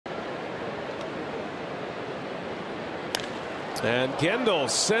And Gindl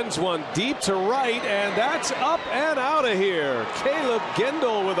sends one deep to right, and that's up and out of here. Caleb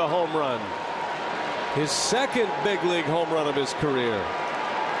Gindl with a home run. His second big league home run of his career.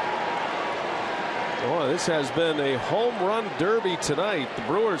 Boy, this has been a home run derby tonight. The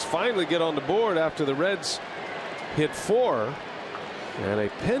Brewers finally get on the board after the Reds hit 4. And a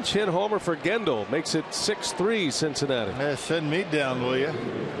pinch hit homer for Gindl makes it 6-3 Cincinnati. Yeah, send me down, will you?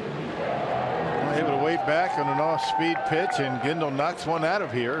 Able to wait back on an off-speed pitch, and Gindl knocks one out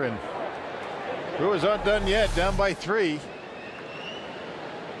of here. And Brewers aren't done yet, down by 3.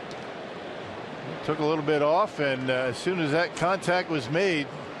 Took a little bit off, and as soon as that contact was made,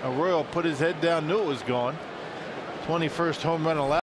 Arroyo put his head down, knew it was gone. 21st home run allowed.